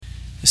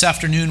This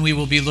afternoon we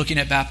will be looking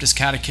at Baptist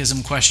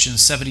Catechism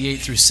questions 78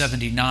 through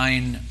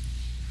 79.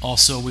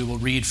 Also, we will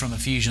read from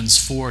Ephesians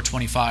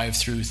 4:25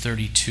 through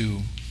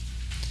 32.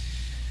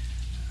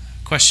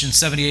 Question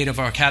 78 of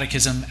our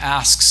catechism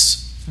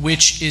asks,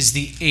 which is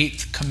the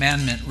eighth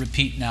commandment?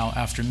 Repeat now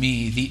after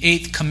me. The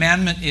eighth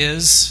commandment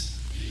is,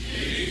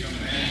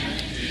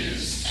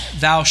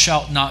 thou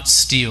shalt not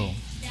steal.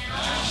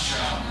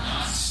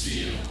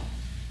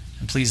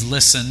 And please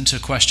listen to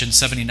question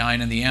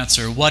 79 and the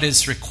answer. What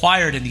is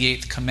required in the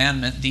eighth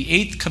commandment? The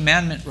eighth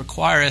commandment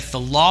requireth the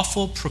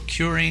lawful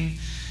procuring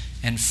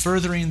and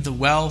furthering the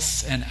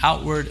wealth and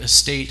outward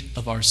estate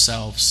of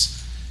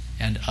ourselves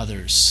and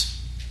others.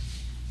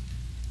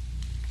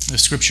 The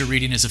scripture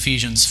reading is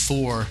Ephesians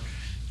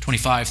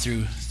 4:25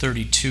 through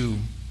 32.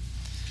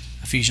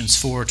 Ephesians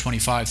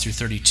 4:25 through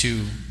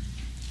 32.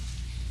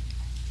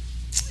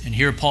 And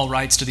here Paul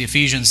writes to the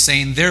Ephesians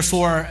saying,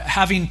 therefore,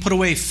 having put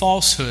away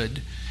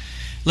falsehood,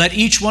 let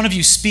each one of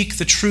you speak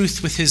the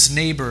truth with his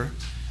neighbor,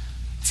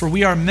 for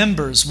we are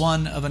members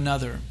one of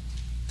another.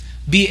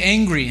 Be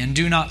angry and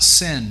do not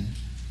sin.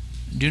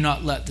 Do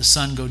not let the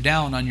sun go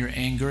down on your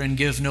anger, and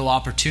give no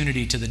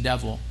opportunity to the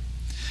devil.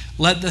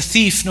 Let the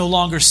thief no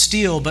longer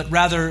steal, but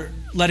rather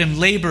let him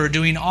labor,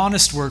 doing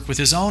honest work with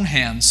his own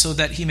hands, so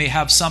that he may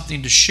have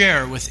something to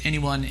share with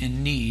anyone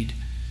in need.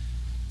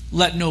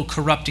 Let no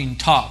corrupting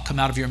talk come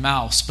out of your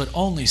mouths, but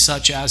only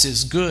such as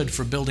is good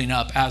for building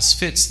up, as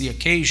fits the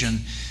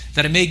occasion,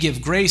 that it may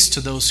give grace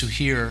to those who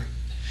hear.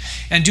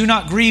 And do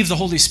not grieve the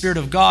Holy Spirit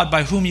of God,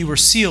 by whom you were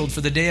sealed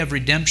for the day of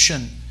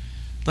redemption.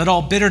 Let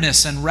all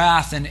bitterness and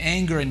wrath and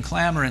anger and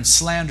clamor and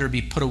slander be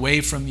put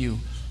away from you,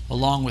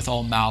 along with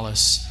all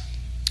malice.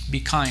 Be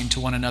kind to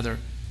one another,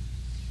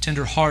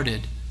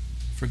 tender-hearted,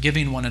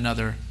 forgiving one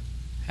another,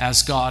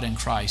 as God in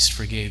Christ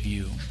forgave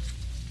you.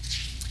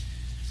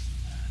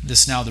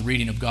 This now the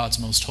reading of God's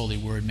most holy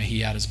word. May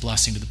he add his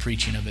blessing to the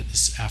preaching of it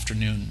this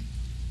afternoon.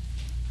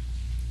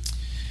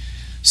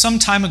 Some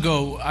time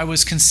ago, I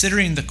was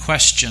considering the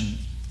question,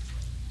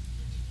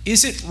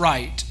 is it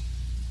right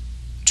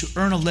to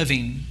earn a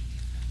living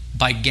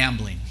by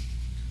gambling?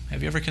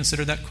 Have you ever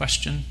considered that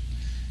question?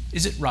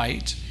 Is it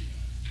right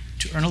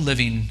to earn a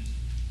living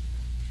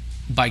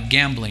by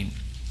gambling?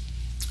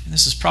 And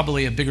this is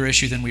probably a bigger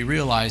issue than we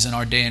realize in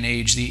our day and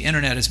age. The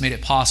internet has made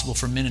it possible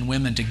for men and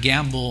women to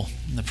gamble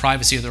in the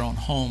privacy of their own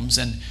homes,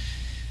 and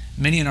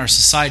many in our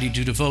society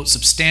do devote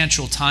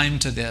substantial time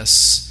to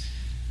this.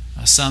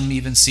 Some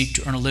even seek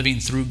to earn a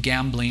living through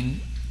gambling,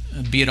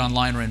 be it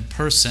online or in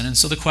person. And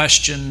so the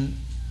question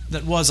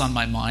that was on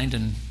my mind,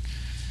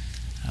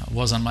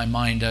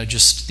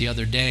 just the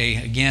other day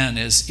again,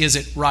 is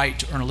it right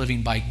to earn a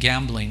living by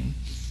gambling?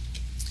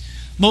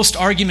 Most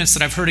arguments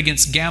that I've heard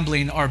against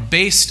gambling are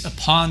based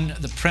upon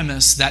the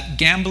premise that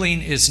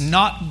gambling is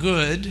not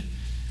good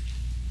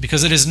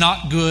because it is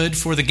not good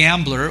for the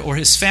gambler or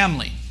his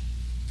family.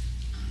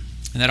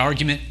 And that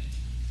argument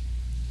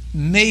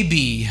may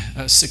be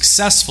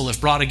successful if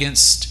brought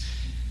against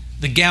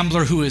the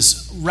gambler who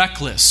is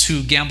reckless,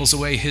 who gambles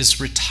away his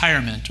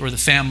retirement or the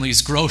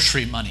family's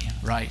grocery money,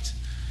 right?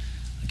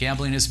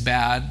 Gambling is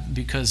bad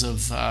because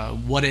of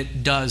what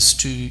it does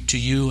to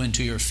you and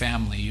to your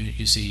family.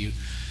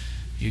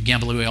 You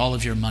gamble away all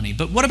of your money.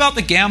 But what about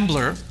the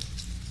gambler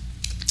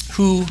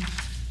who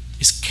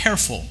is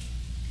careful?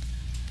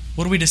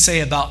 What are we to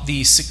say about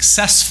the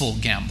successful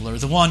gambler,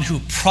 the one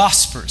who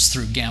prospers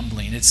through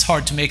gambling? It's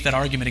hard to make that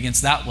argument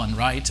against that one,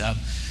 right?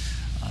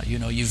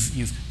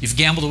 You've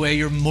gambled away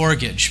your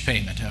mortgage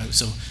payment,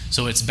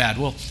 so it's bad.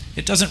 Well,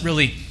 it doesn't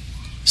really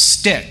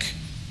stick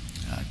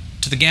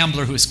to the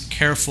gambler who is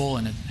careful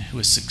and who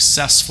is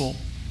successful.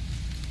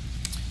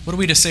 What are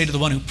we to say to the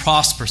one who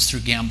prospers through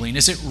gambling?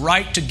 Is it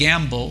right to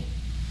gamble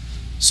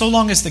so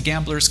long as the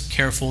gambler is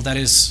careful, that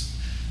is,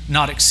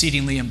 not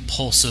exceedingly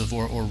impulsive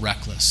or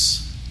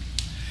reckless?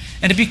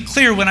 And to be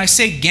clear, when I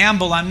say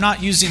gamble, I'm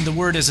not using the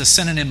word as a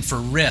synonym for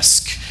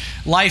risk.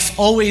 Life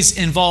always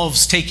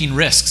involves taking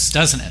risks,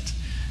 doesn't it?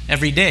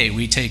 Every day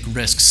we take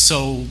risks.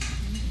 So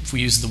if we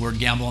use the word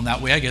gamble in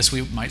that way, I guess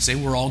we might say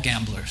we're all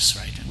gamblers,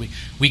 right?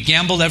 We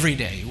gamble every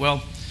day.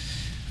 Well,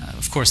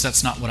 of course,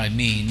 that's not what I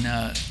mean.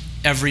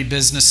 Every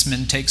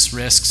businessman takes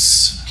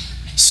risks.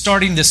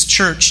 Starting this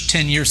church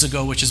 10 years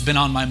ago, which has been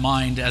on my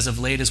mind as of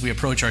late as we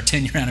approach our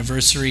 10-year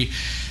anniversary,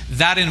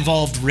 that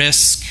involved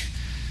risk.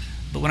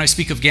 But when I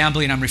speak of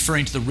gambling, I'm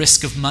referring to the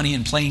risk of money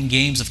and playing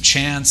games of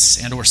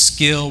chance and or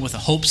skill with the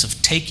hopes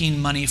of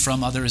taking money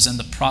from others in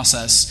the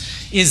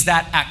process. Is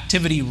that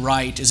activity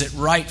right? Is it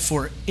right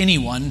for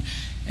anyone?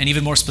 And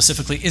even more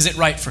specifically, is it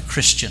right for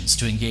Christians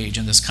to engage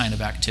in this kind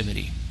of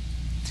activity?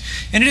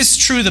 And it is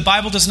true, the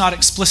Bible does not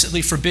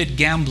explicitly forbid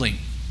gambling.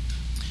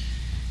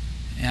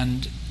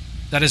 And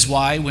that is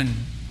why when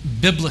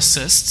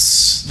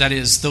biblicists, that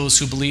is, those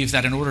who believe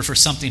that in order for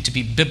something to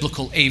be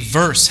biblical, a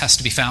verse has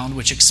to be found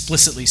which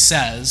explicitly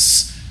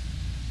says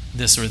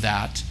this or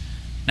that.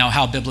 Now,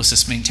 how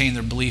biblicists maintain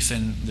their belief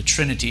in the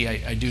Trinity,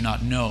 I do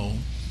not know.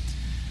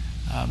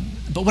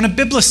 But when a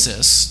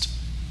biblicist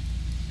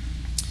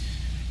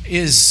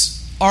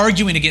is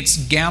arguing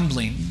against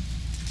gambling,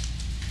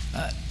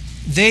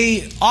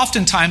 They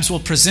oftentimes will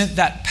present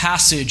that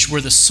passage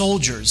where the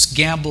soldiers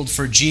gambled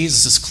for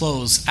Jesus'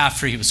 clothes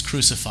after he was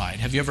crucified.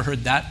 Have you ever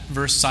heard that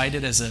verse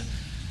cited as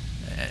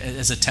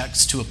a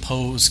text to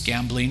oppose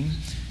gambling?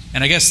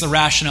 And I guess the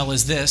rationale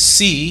is this.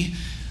 See,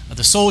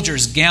 the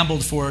soldiers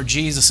gambled for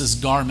Jesus'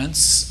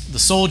 garments. The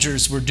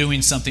soldiers were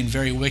doing something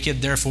very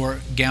wicked, therefore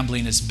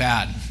gambling is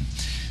bad.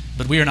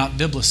 But we are not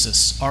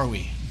biblicists, are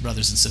we,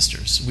 brothers and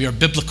sisters? We are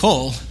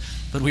biblical,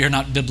 but we are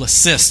not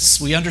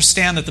biblicists. We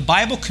understand that the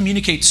Bible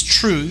communicates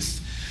truth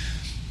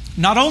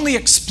not only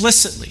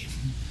explicitly,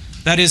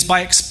 that is,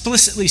 by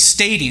explicitly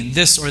stating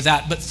this or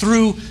that, but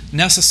through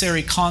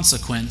necessary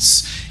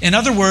consequence. In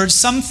other words,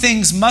 some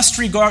things must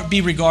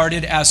be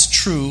regarded as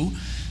true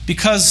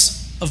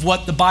because of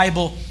what the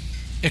Bible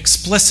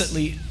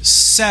explicitly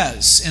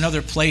says in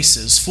other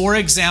places. For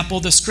example,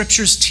 the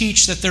Scriptures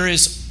teach that there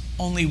is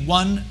only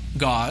one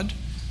God,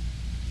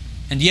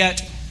 and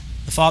yet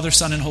the Father,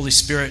 Son, and Holy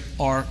Spirit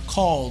are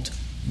called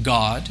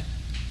God.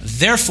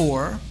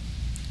 Therefore,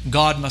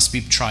 God must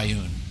be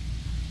triune.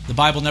 The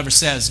Bible never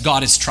says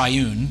God is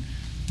triune,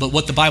 but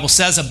what the Bible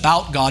says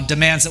about God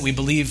demands that we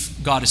believe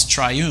God is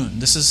triune.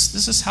 This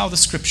is how the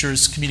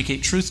Scriptures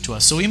communicate truth to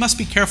us. So we must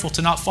be careful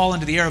to not fall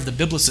into the error of the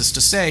biblicist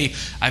to say,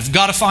 I've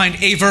got to find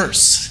a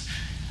verse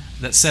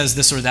that says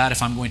this or that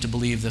if I'm going to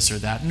believe this or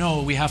that.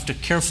 No, we have to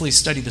carefully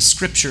study the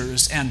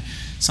Scriptures, and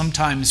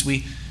sometimes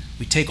we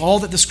take all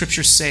that the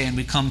Scriptures say and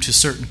we come to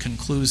certain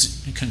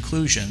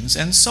conclusions.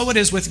 And so it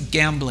is with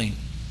gambling.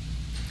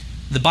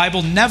 The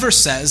Bible never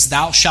says,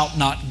 thou shalt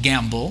not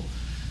gamble,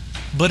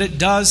 but it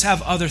does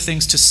have other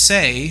things to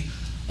say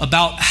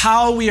about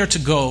how we are to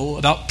go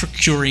about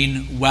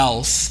procuring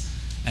wealth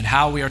and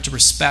how we are to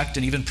respect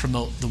and even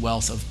promote the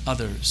wealth of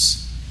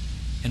others.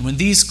 And when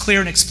these clear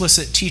and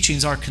explicit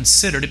teachings are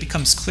considered, it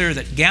becomes clear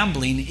that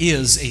gambling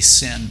is a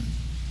sin.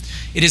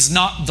 It is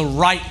not the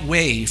right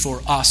way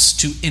for us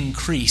to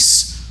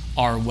increase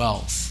our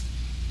wealth.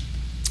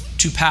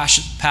 Two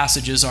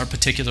passages are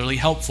particularly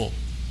helpful.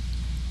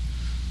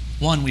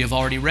 One we have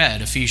already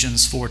read,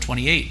 Ephesians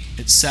 4:28.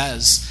 It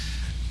says,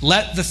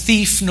 let the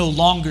thief no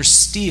longer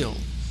steal,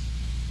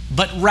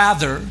 but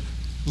rather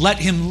let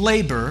him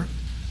labor,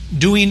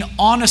 doing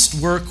honest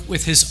work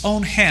with his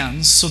own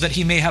hands, so that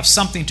he may have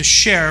something to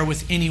share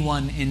with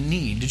anyone in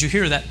need. Did you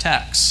hear that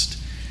text?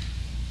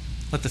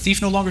 Let the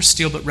thief no longer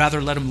steal, but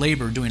rather let him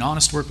labor, doing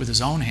honest work with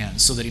his own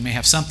hands, so that he may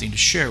have something to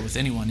share with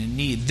anyone in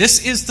need.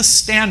 This is the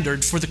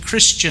standard for the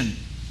Christian.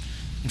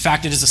 In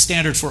fact, it is a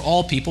standard for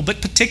all people,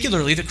 but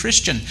particularly the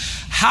Christian.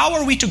 How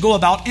are we to go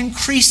about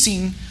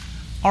increasing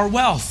our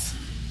wealth?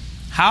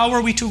 How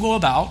are we to go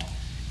about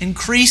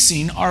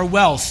increasing our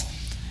wealth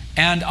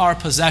and our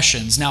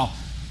possessions? Now,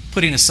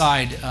 putting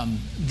aside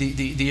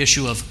the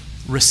issue of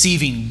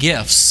receiving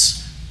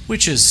gifts,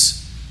 which is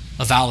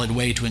a valid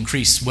way to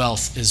increase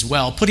wealth as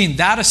well. Putting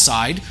that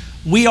aside,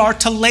 we are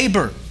to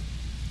labor.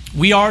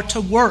 We are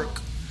to work.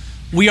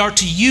 We are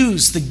to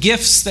use the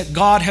gifts that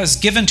God has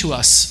given to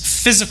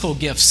us, physical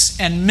gifts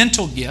and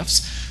mental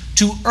gifts,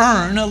 to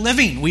earn a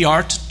living. We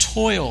are to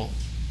toil.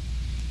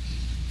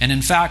 And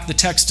in fact, the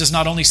text does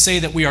not only say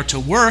that we are to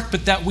work,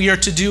 but that we are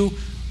to do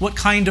what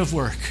kind of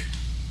work?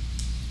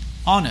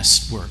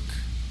 Honest work.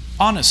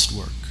 Honest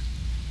work.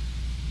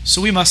 So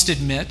we must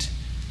admit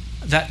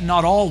that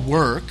not all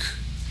work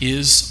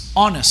is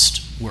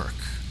honest work.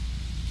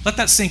 Let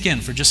that sink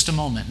in for just a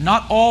moment.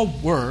 Not all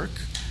work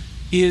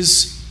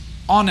is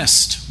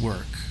honest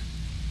work.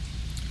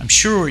 I'm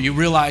sure you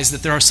realize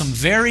that there are some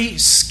very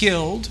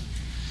skilled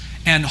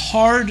and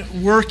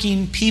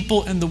hard-working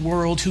people in the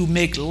world who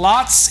make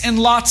lots and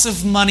lots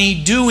of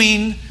money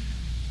doing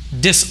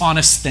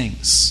dishonest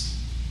things.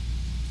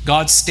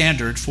 God's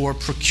standard for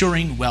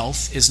procuring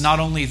wealth is not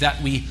only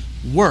that we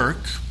work,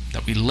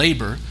 that we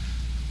labor,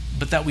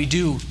 but that we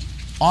do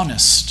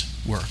honest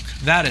work.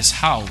 That is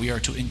how we are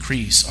to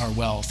increase our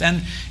wealth.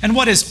 And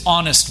what is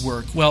honest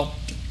work? Well,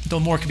 though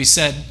more can be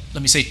said,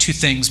 let me say two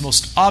things.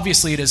 Most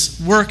obviously, it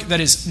is work that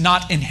is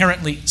not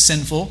inherently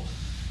sinful.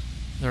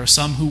 There are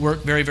some who work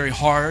very, very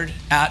hard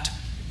at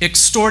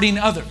extorting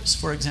others,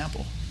 for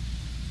example.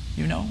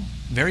 You know,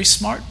 very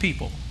smart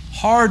people,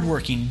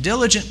 hardworking,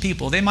 diligent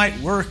people. They might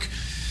work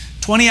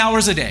 20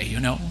 hours a day, you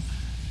know.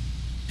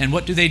 And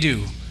what do?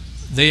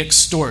 They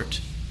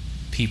extort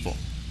people.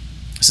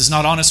 This is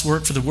not honest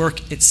work, for the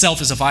work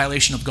itself is a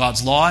violation of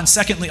God's law. And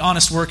secondly,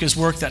 honest work is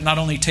work that not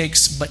only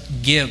takes,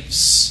 but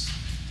gives.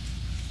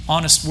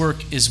 Honest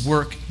work is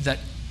work that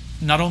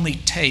not only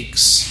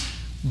takes,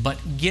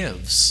 but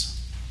gives.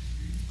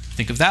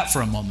 Think of that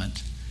for a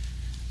moment.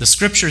 The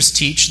Scriptures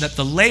teach that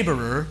the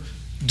laborer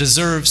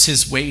deserves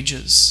his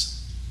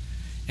wages.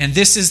 And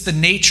this is the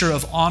nature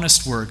of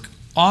honest work.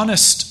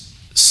 Honest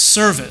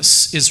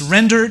service is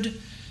rendered,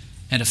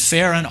 and a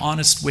fair and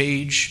honest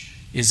wage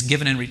is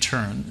given in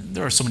return.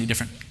 There are so many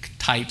different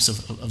types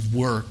of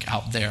work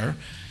out there.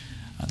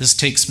 This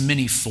takes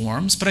many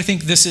forms, but I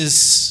think this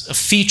is a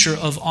feature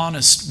of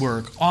honest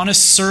work.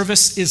 Honest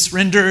service is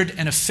rendered,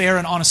 and a fair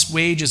and honest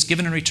wage is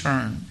given in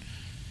return.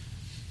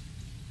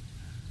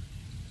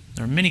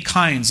 There are many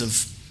kinds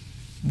of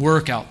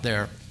work out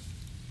there.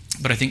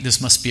 But I think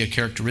this must be a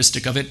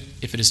characteristic of it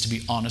if it is to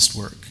be honest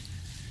work.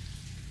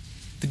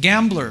 The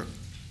gambler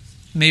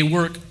may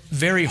work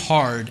very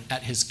hard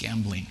at his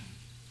gambling.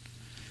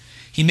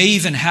 He may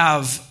even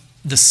have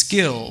the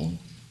skill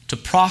to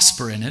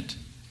prosper in it,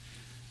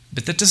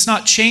 but that does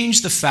not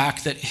change the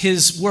fact that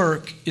his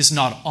work is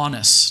not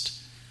honest.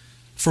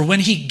 For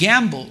when he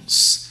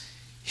gambles,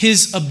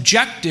 his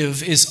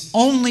objective is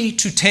only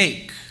to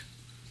take,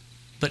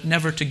 but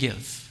never to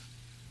give.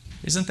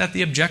 Isn't that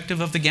the objective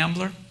of the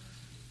gambler?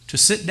 To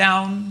sit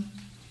down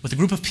with a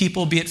group of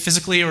people, be it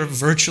physically or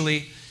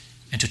virtually,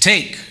 and to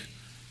take,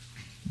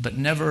 but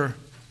never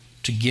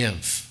to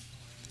give.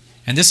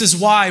 And this is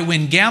why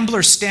when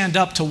gamblers stand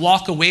up to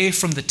walk away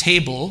from the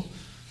table,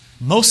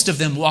 most of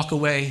them walk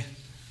away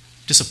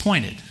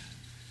disappointed.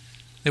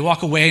 They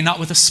walk away not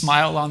with a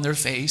smile on their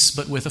face,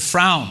 but with a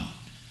frown,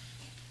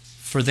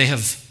 for they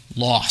have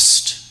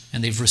lost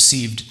and they've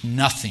received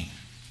nothing.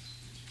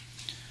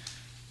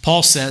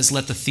 Paul says,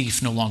 let the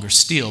thief no longer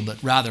steal,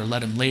 but rather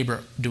let him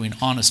labor doing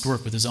honest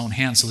work with his own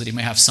hands so that he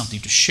may have something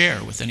to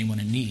share with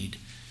anyone in need.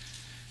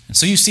 And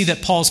so you see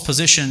that Paul's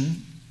positive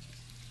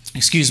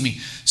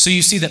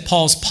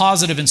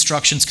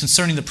instructions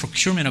concerning the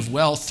procurement of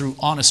wealth through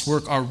honest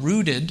work are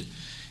rooted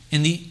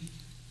in the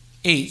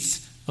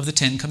 8th of the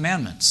 10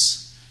 Commandments.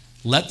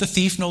 Let the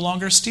thief no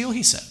longer steal,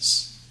 he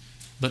says,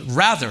 but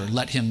rather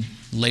let him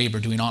labor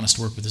doing honest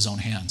work with his own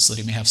hands so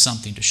that he may have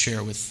something to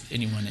share with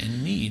anyone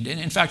in need. And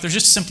in fact, there's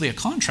just simply a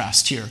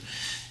contrast here.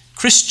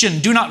 Christian,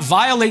 do not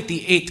violate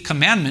the 8th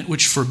commandment,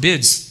 which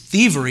forbids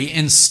thievery.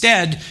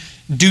 Instead,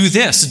 do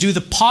this. Do the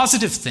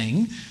positive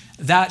thing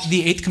that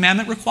the 8th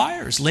commandment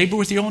requires. Labor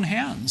with your own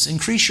hands.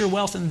 Increase your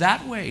wealth in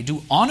that way.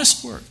 Do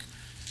honest work.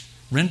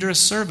 Render a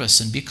service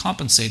and be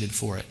compensated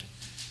for it.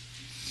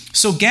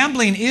 So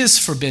gambling is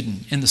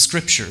forbidden in the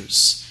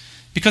Scriptures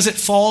because it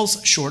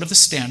falls short of the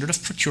standard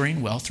of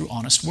procuring wealth through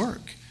honest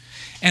work.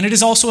 And it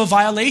is also a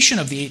violation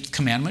of the 8th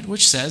commandment,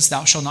 which says,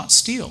 thou shalt not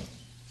steal.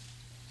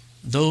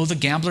 Though the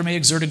gambler may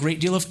exert a great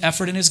deal of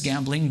effort in his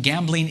gambling,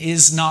 gambling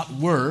is not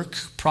work,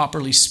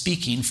 properly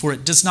speaking, for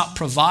it does not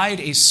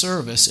provide a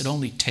service, it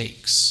only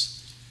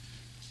takes.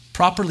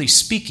 Properly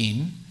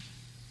speaking,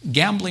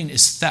 gambling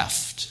is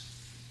theft.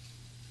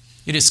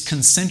 It is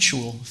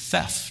consensual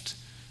theft.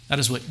 That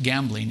is what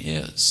gambling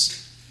is.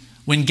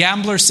 When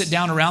gamblers sit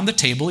down around the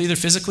table, either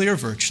physically or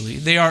virtually,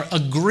 they are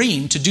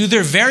agreeing to do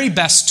their very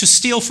best to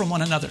steal from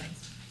one another.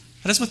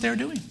 That is what they're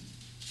doing.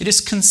 It is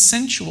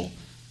consensual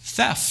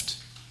theft.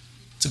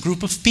 It's a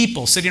group of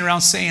people sitting around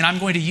saying, I'm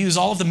going to use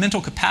all of the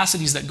mental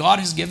capacities that God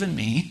has given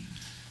me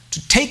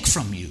to take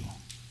from you.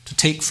 To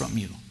take from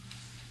you.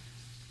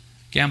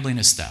 Gambling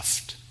is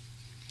theft.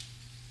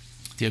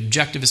 The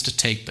objective is to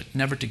take, but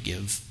never to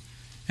give.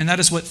 And that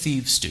is what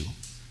thieves do.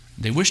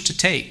 They wish to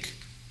take,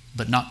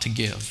 but not to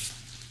give.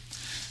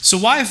 So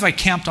why have I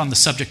camped on the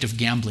subject of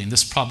gambling?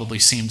 This probably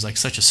seems like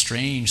such a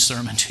strange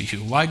sermon to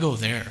you. Why go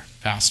there,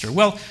 Pastor?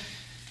 Well,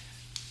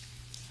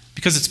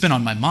 because it's been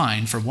on my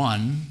mind, for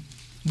one,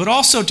 but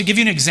also to give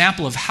you an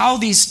example of how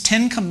these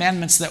 10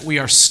 commandments that we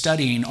are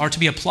studying are to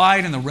be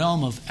applied in the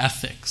realm of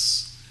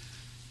ethics.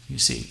 You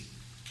see,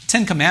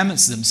 10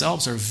 commandments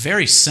themselves are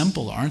very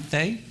simple, aren't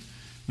they?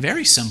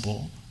 Very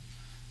simple.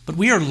 But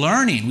we are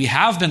learning, we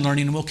have been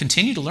learning, and will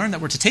continue to learn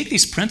that we're to take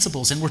these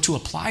principles and we're to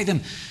apply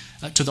them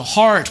to the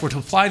heart, we're to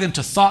apply them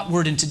to thought,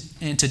 word,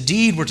 and to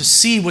deed. We're to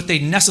see what they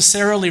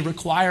necessarily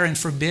require and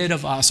forbid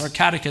of us. Our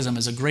catechism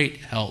is a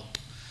great help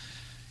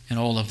in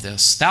all of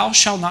this. Thou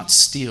shalt not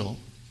steal.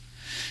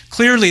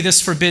 Clearly, this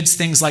forbids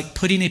things like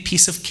putting a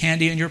piece of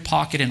candy in your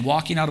pocket and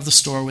walking out of the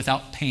store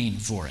without paying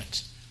for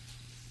it.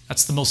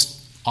 That's the most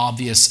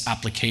obvious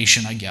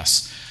application, I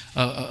guess,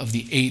 of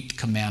the 8th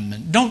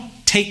commandment. Don't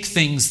take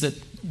things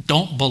that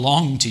don't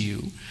belong to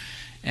you.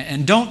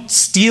 And don't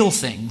steal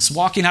things,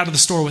 walking out of the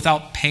store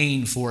without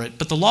paying for it.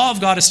 But the law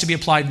of God is to be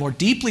applied more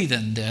deeply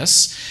than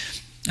this.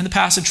 And the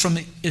passage from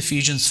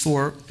Ephesians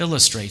 4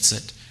 illustrates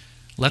it.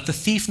 Let the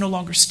thief no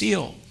longer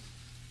steal,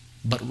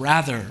 but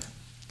rather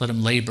let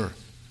him labor,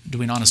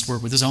 doing honest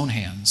work with his own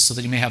hands, so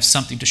that he may have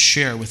something to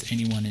share with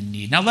anyone in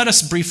need. Now let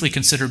us briefly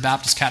consider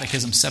Baptist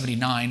Catechism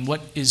 79,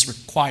 what is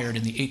required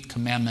in the 8th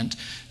commandment.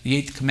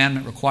 The 8th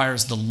commandment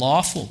requires the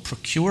lawful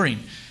procuring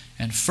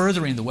and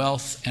furthering the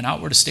wealth and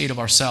outward estate of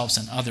ourselves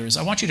and others.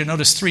 I want you to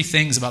notice 3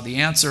 things about the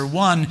answer.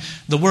 1,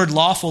 the word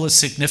lawful is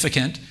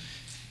significant.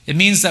 It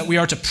means that we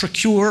are to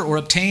procure or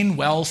obtain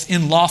wealth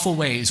in lawful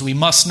ways. We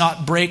must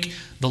not break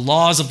the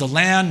laws of the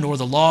land nor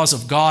the laws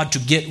of God to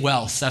get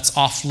wealth. That's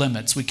off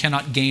limits. We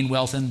cannot gain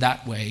wealth in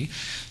that way.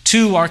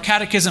 2, our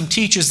catechism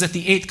teaches that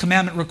the 8th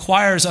commandment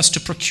requires us to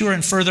procure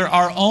and further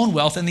our own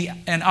wealth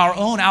and our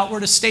own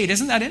outward estate.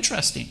 Isn't that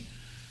interesting?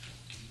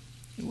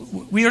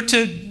 We are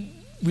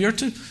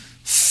to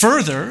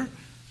further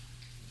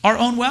our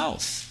own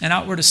wealth and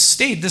outward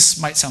estate.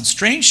 This might sound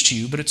strange to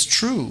you, but it's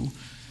true.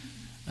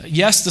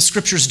 Yes, the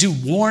Scriptures do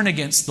warn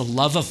against the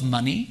love of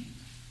money.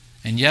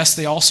 And yes,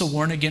 they also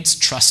warn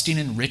against trusting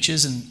in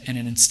riches and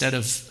instead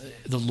of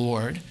the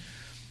Lord.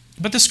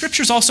 But the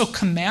Scriptures also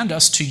command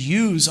us to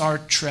use our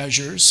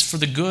treasures for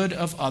the good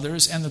of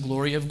others and the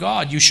glory of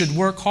God. You should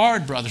work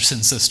hard, brothers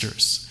and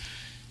sisters,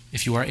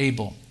 if you are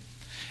able.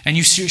 And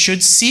you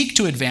should seek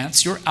to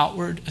advance your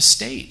outward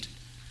estate.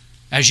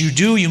 As you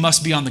do, you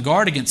must be on the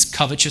guard against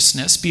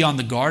covetousness, be on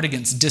the guard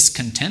against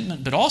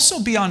discontentment, but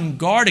also be on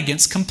guard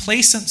against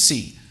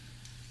complacency.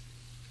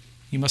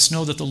 You must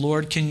know that the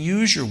Lord can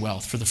use your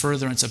wealth for the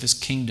furtherance of his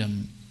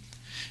kingdom.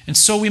 And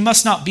so we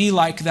must not be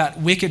like that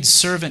wicked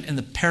servant in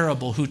the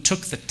parable who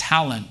took the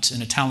talent,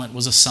 and a talent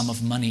was a sum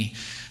of money,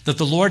 that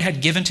the Lord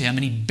had given to him,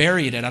 and he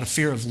buried it out of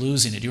fear of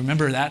losing it. You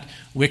remember that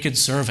wicked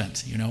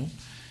servant,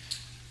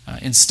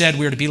 Instead,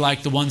 we are to be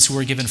like the ones who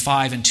were given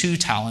 5 and 2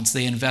 talents.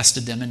 They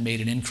invested them and made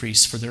an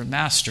increase for their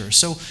master.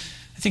 So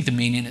I think the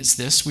meaning is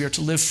this: we are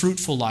to live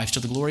fruitful lives to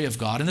the glory of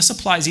God. And this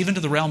applies even to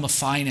the realm of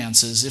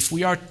finances. If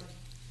we are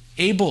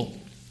able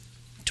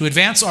to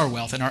advance our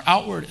wealth and our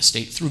outward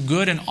estate through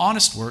good and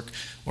honest work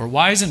or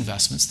wise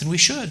investments, then we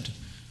should.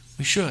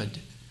 We should,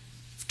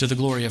 to the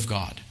glory of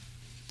God.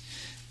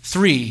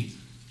 3,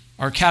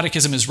 our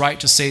catechism is right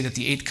to say that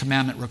the 8th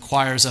commandment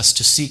requires us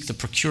to seek the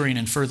procuring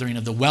and furthering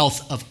of the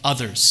wealth of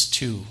others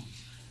too.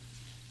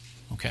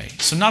 Okay,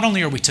 so not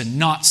only are we to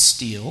not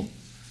steal,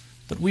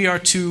 but we are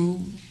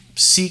to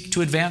seek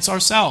to advance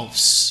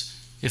ourselves.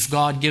 If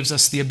God gives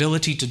us the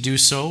ability to do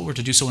so, or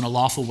to do so in a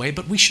lawful way,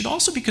 but we should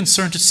also be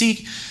concerned to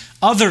seek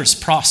others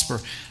prosper,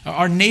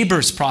 our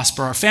neighbors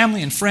prosper, our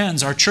family and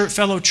friends, our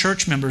fellow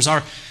church members,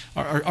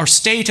 our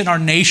state and our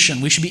nation.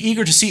 We should be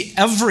eager to see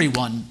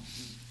everyone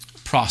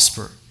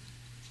prosper.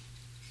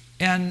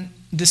 And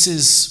this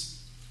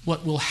is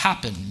what will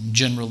happen,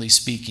 generally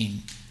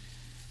speaking,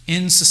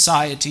 in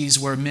societies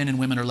where men and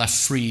women are left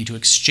free to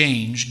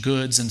exchange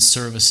goods and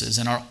services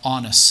and are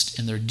honest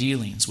in their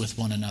dealings with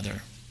one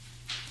another.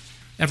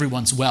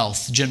 Everyone's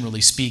wealth, generally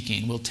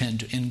speaking, will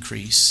tend to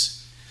increase.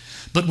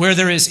 But where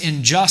there is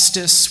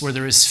injustice, where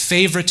there is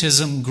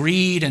favoritism,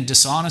 greed, and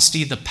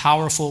dishonesty, the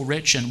powerful,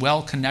 rich, and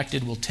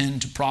well-connected will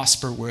tend to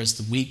prosper, whereas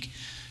the weak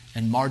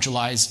and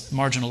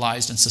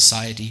marginalized in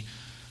society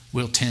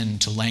will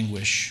tend to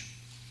languish.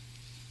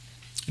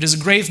 It is a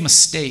grave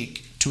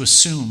mistake to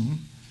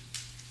assume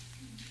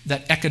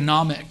that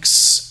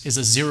economics is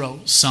a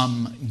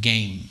zero-sum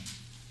game.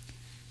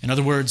 In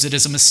other words, it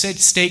is a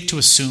mistake to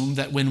assume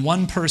that when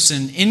one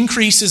person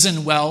increases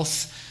in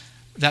wealth,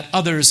 that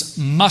others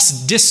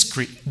must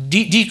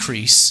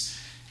decrease,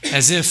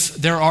 as if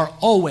there are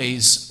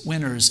always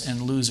winners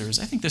and losers.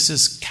 I think this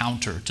is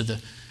counter to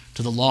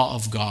the law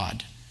of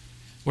God.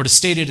 Or to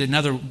state it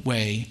another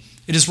way,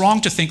 it is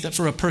wrong to think that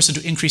for a person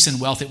to increase in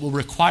wealth, it will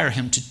require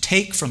him to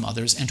take from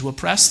others and to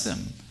oppress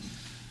them.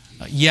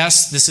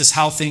 Yes, this is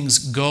how things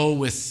go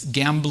with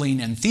gambling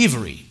and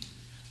thievery.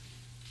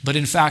 But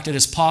in fact, it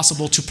is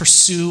possible to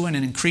pursue an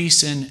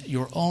increase in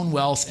your own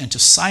wealth and to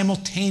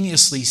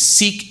simultaneously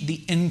seek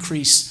the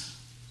increase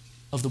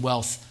of the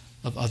wealth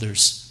of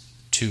others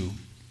too.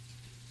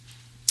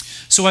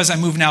 So as I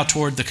move now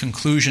toward the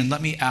conclusion,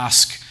 let me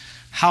ask,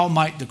 how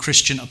might the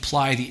Christian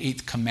apply the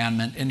 8th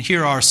commandment? And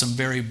here are some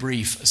very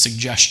brief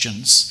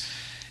suggestions.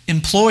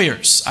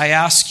 Employers, I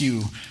ask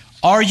you,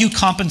 are you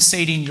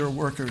compensating your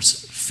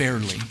workers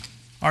fairly?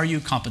 Are you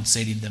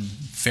compensating them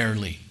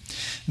fairly?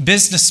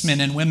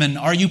 Businessmen and women,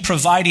 are you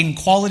providing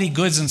quality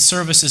goods and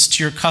services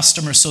to your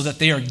customers so that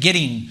they are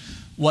getting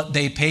what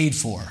they paid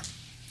for?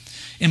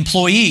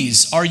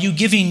 Employees, are you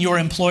giving your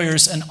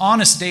employers an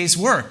honest day's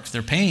work?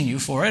 They're paying you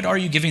for it. Are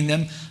you giving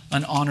them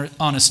an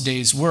honest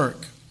day's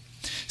work?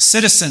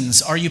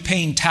 Citizens, are you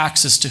paying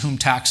taxes to whom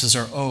taxes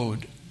are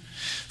owed?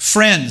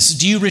 Friends,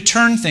 do you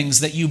return things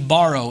that you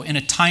borrow in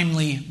a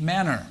timely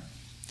manner?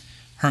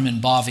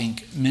 Herman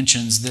Bavinck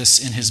mentions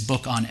this in his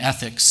book on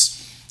ethics,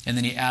 and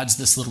then he adds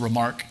this little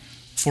remark.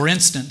 For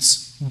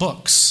instance,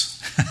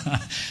 books.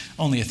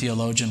 Only a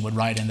theologian would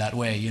write in that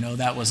way.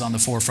 That was on the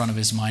forefront of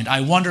his mind.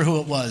 I wonder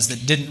who it was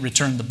that didn't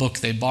return the book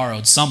they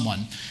borrowed.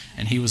 Someone,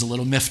 and he was a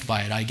little miffed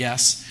by it, I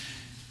guess.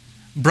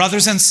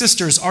 Brothers and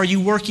sisters, are you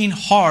working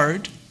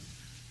hard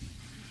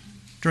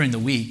during the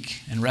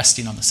week and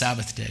resting on the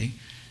Sabbath day?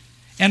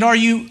 And are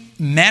you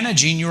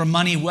managing your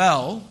money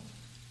well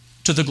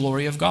to the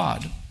glory of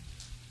God?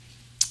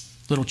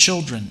 Little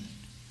children,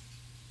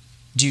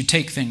 do you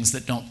take things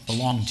that don't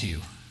belong to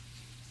you?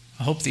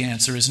 I hope the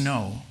answer is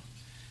no.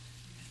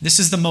 This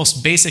is the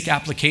most basic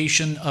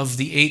application of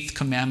the 8th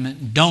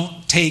commandment.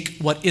 Don't take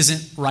what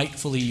isn't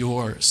rightfully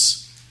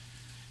yours.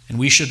 And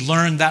we should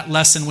learn that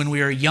lesson when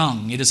we are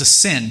young. It is a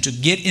sin to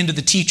get into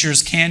the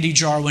teacher's candy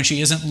jar when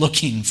she isn't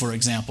looking, for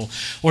example,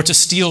 or to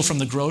steal from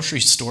the grocery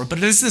store. But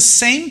it is the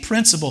same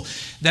principle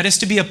that is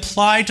to be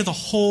applied to the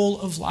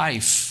whole of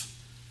life.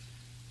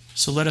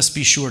 So let us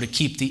be sure to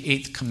keep the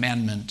 8th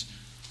commandment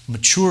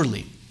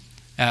maturely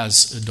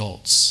as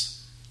adults.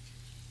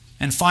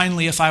 And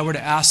finally, if I were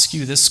to ask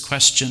you this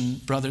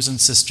question, brothers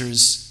and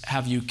sisters,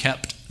 have you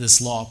kept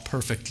this law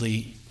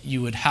perfectly?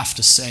 You would have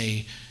to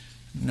say,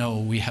 no,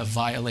 we have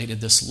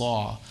violated this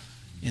law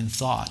in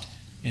thought,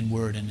 in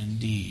word, and in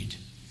deed.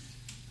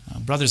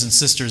 Brothers and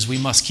sisters, we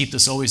must keep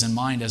this always in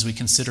mind as we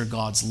consider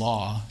God's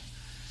law.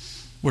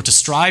 We're to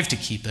strive to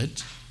keep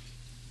it,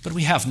 but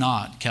we have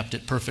not kept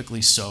it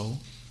perfectly so.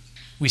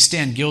 We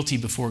stand guilty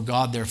before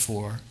God,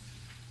 therefore,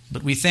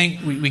 but we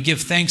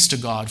give thanks to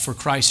God for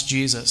Christ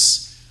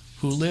Jesus,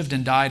 who lived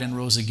and died and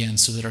rose again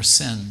so that our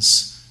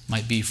sins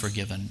might be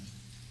forgiven.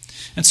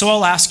 And so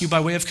I'll ask you by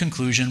way of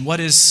conclusion, what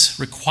is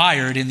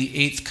required in the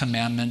eighth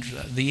commandment?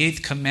 The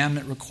eighth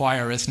commandment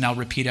requireth, now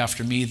repeat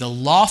after me, the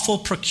lawful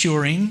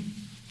procuring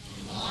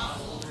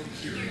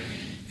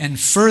and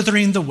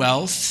furthering the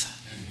wealth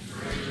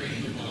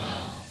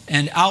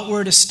and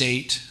outward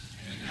estate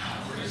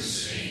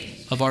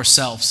of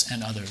ourselves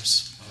and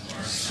others.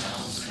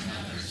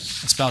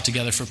 Let's bow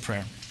together for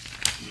prayer.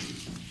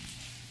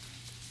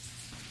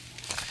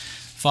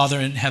 Father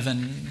in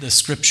heaven, the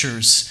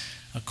Scriptures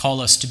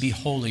call us to be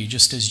holy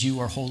just as you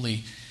are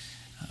holy.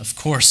 Of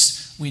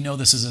course, we know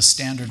this is a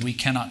standard we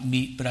cannot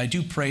meet, but I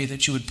do pray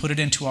that you would put it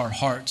into our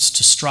hearts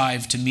to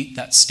strive to meet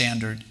that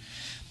standard.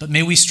 But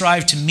may we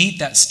strive to meet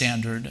that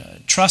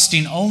standard,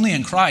 trusting only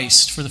in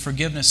Christ for the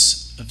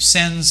forgiveness of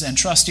sins and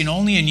trusting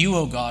only in you,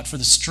 O God, for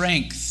the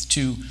strength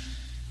to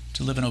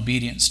live in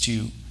obedience to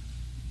you.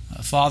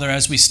 Father,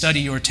 as we study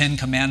your 10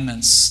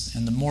 commandments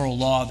and the moral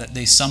law that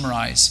they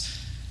summarize,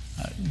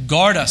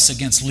 guard us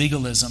against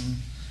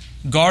legalism.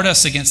 Guard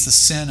us against the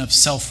sin of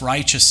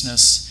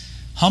self-righteousness.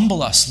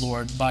 Humble us,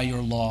 Lord, by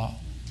your law.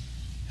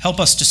 Help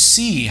us to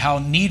see how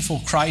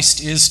needful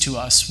Christ is to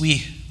us.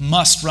 We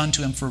must run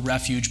to him for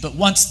refuge. But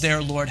once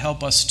there, Lord,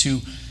 help us to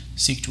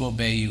seek to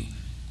obey you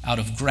out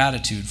of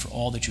gratitude for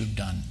all that you have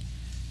done.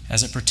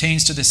 As it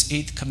pertains to this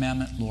eighth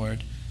commandment,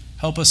 Lord,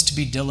 help us to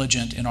be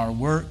diligent in our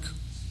work.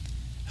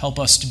 Help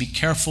us to be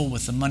careful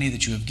with the money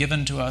that you have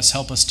given to us.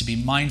 Help us to be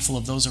mindful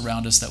of those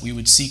around us, that we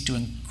would seek to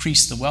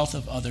increase the wealth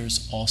of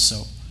others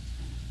also.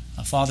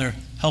 Father,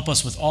 help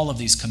us with all of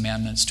these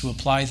commandments to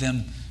apply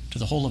them to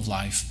the whole of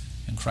life.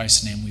 In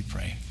Christ's name we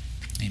pray.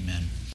 Amen.